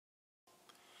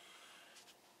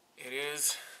It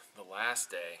is the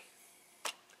last day,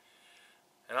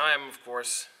 and I am, of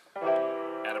course,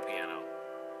 at a piano.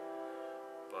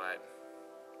 But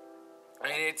I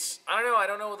mean, I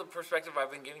don't know the perspective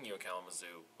I've been giving you at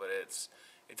Kalamazoo, but it's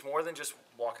more than just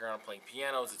walking around playing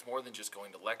pianos. It's more than just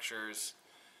going to lectures.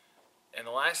 And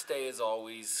the last day is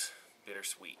always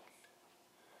bittersweet.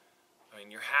 I mean,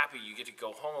 you're happy you get to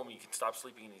go home. You can stop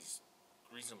sleeping in these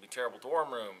reasonably terrible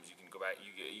dorm rooms. You can go back.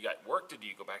 You got work to do.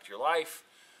 You go back to your life.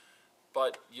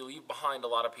 But you leave behind a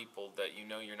lot of people that you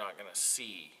know you're not going to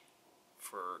see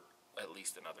for at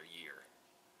least another year.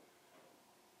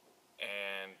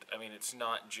 And, I mean, it's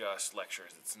not just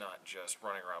lectures. It's not just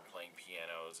running around playing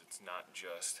pianos. It's not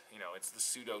just, it's the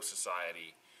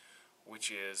pseudo-society, which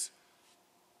is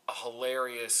a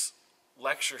hilarious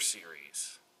lecture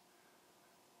series.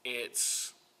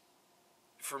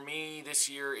 For me, this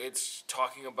year, it's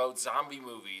talking about zombie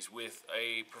movies with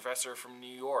a professor from New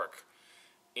York.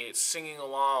 It's singing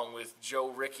along with Joe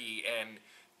Rickey and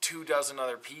 24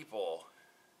 other people.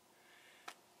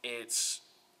 It's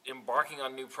embarking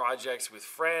on new projects with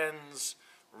friends,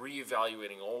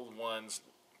 reevaluating old ones,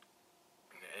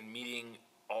 and meeting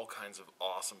all kinds of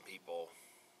awesome people.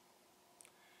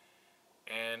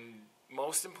 And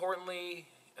most importantly,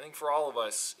 I think for all of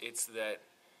us, it's that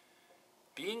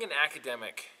being an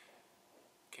academic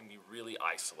can be really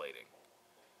isolating.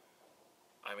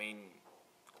 I mean,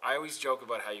 I always joke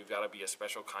about how you've got to be a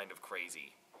special kind of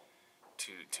crazy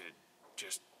to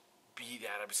just be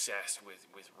that obsessed with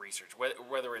research.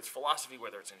 Whether it's philosophy,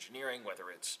 whether it's engineering, whether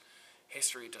it's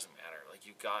history, it doesn't matter. Like,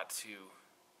 you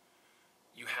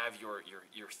have your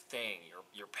thing,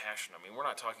 your passion. I mean, we're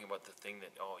not talking about the thing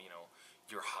that,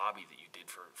 your hobby that you did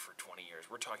for 20 years.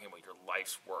 We're talking about your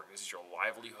life's work. This is your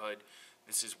livelihood.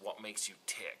 This is what makes you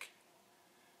tick.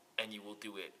 And you will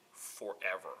do it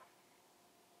forever.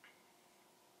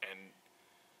 And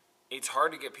it's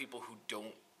hard to get people who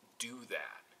don't do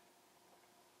that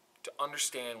to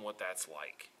understand what that's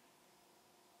like.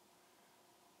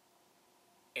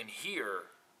 And here,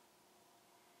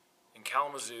 in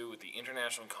Kalamazoo, with the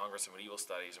International Congress of Medieval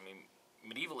Studies, I mean,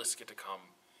 medievalists get to come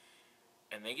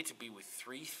and they get to be with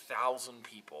 3,000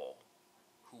 people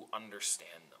who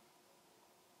understand them.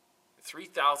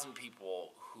 3,000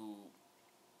 people who,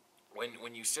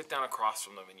 when you sit down across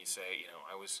from them and you say,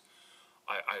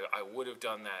 I would have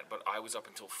done that, but I was up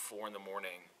until 4 in the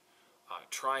morning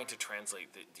trying to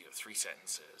translate the 3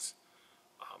 sentences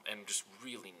and just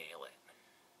really nail it.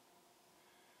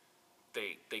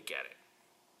 They get it.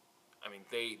 I mean,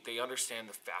 they understand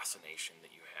the fascination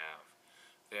that you have.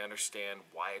 They understand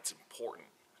why it's important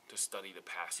to study the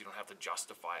past. You don't have to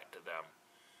justify it to them.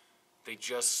 They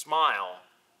just smile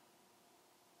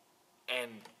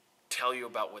and tell you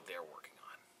about what they're working on.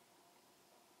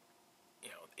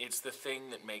 It's the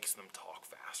thing that makes them talk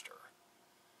faster.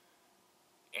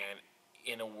 And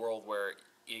in a world where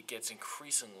it gets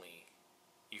increasingly,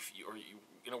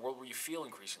 in a world where you feel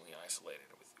increasingly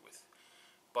isolated with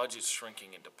budgets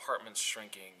shrinking and departments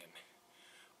shrinking and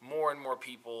more and more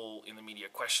people in the media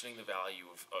questioning the value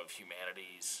of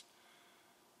humanities,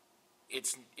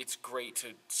 it's great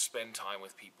to spend time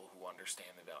with people who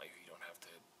understand the value. You don't have to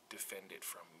defend it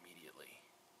from immediately.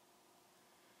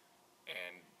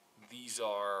 And these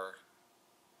are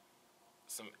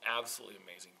some absolutely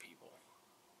amazing people.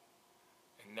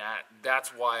 And that's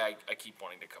why I keep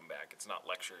wanting to come back. It's not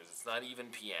lectures. It's not even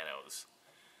pianos.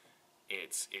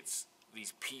 It's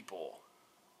these people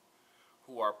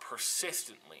who are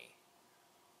persistently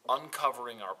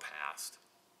uncovering our past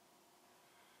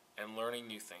and learning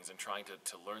new things and trying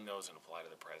to learn those and apply to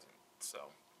the present.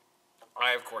 So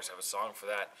I, of course, have a song for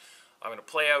that. I'm going to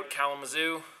play out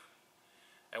Kalamazoo.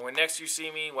 And when next you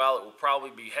see me, well, it will probably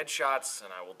be headshots,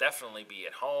 and I will definitely be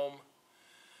at home,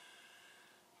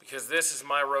 because this is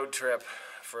my road trip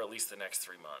for at least the next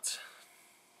 3 months.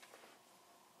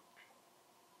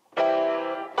 When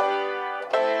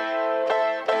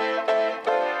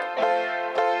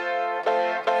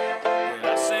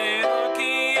I say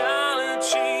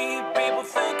archaeology, people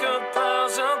think of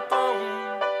piles of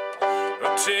bone,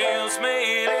 or tales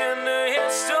made in the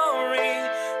history,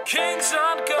 kings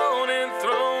on golden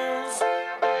thrones.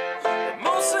 They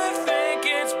mostly think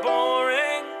it's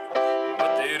boring,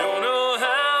 but they don't know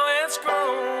how it's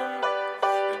grown.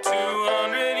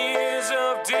 200 years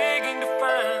of digging to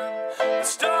find the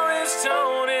stories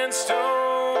told in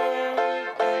stone.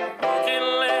 Broken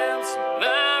lamps,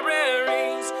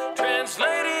 libraries,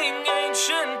 translating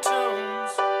ancient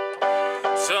tomes,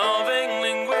 solving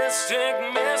linguistic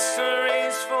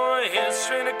mysteries for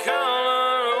history to call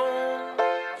our own.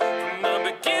 From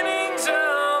the beginnings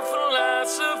of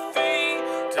philosophy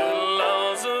to the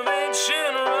laws of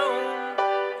ancient Rome.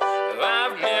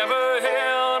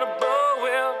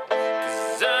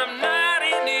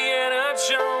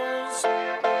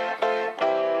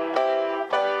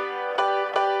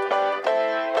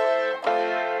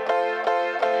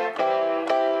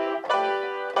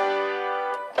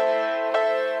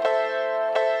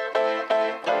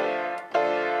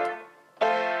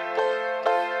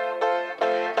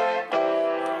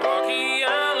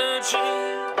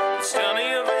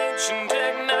 ancient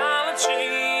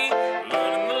technology,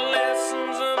 learning the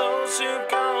lessons of those who've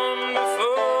gone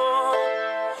before.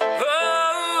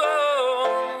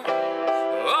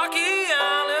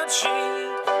 Archaeology,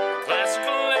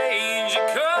 classical age, it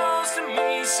calls to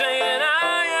me saying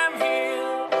I am here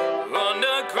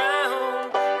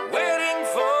underground waiting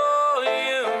for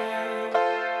you.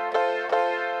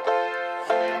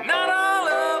 Not all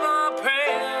of our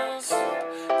prayers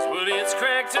is what it's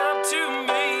cracked up to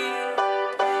be.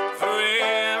 For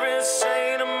every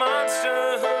saint a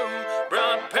monster who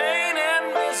brought pain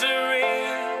and misery.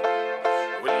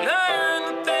 We learn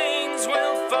that things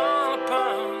will fall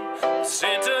apart.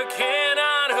 Santa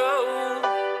cannot hold.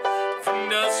 From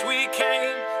dust we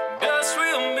came, dust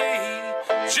we'll be,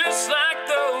 just like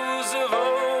those of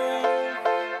old.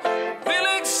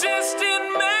 We'll exist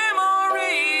in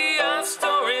memory, our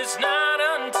story's not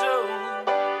untold.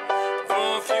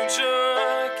 For future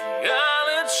archaeology,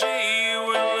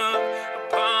 we'll look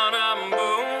upon our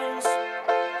bones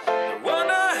and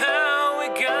wonder how we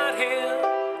got here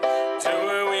to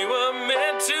where we were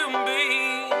meant to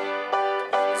be.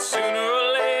 Sooner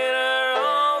or later,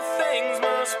 all things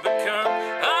must become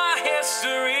our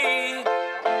history.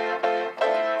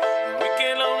 We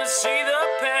can only see the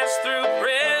past through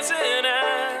present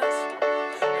eyes.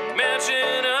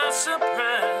 Imagine us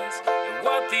surprised at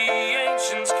what the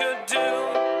ancients could do.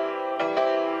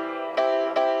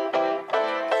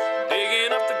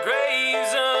 Digging up the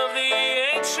graves of the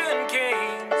ancient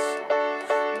kings,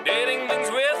 dating things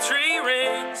with tree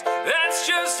rings. That's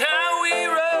just how we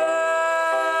roll.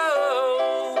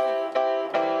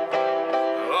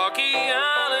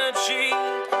 Archaeology,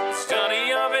 the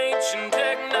study of ancient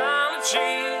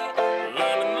technology,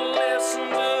 learning the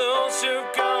lessons of those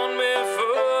who've gone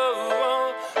before.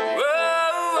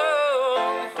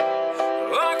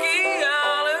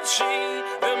 Archaeology,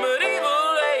 the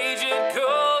medieval age, it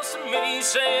calls to me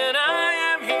saying I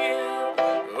am here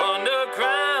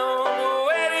underground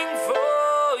waiting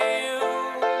for you.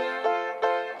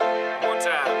 One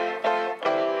time.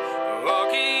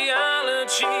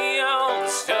 Archaeology, all the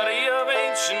study of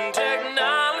ancient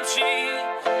technology,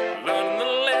 learning the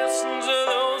lessons of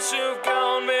those who've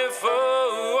gone before.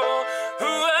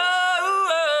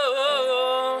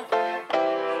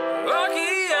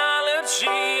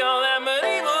 Archaeology, all that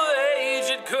medieval age,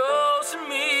 it calls to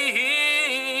me,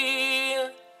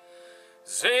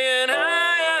 saying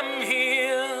I am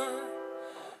here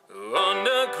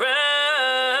underground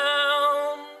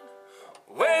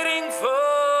waiting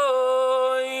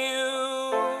for you.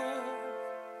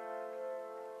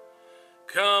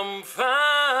 Come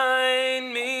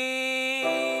find me.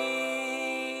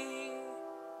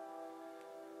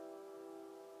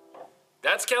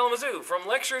 That's Kalamazoo. From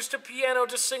lectures to piano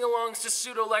to sing-alongs to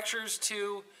pseudo-lectures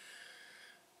to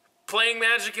playing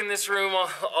magic in this room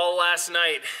all last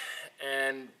night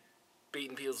and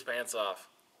beating people's pants off.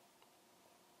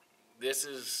 This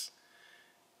is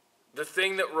the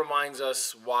thing that reminds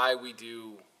us why we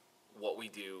do what we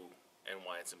do and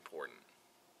why it's important.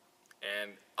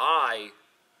 And I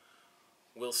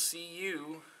will see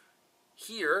you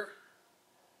here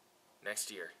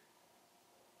next year.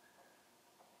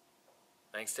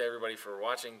 Thanks to everybody for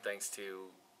watching. Thanks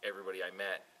to everybody I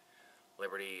met.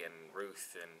 Liberty and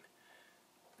Ruth and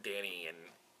Danny and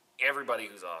everybody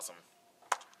who's awesome.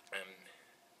 And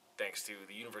thanks to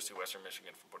the University of Western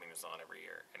Michigan for putting this on every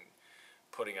year and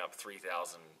putting up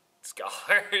 3,000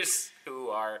 scholars who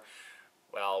are,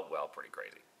 well, pretty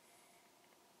crazy.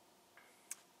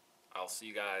 I'll see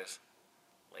you guys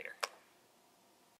later.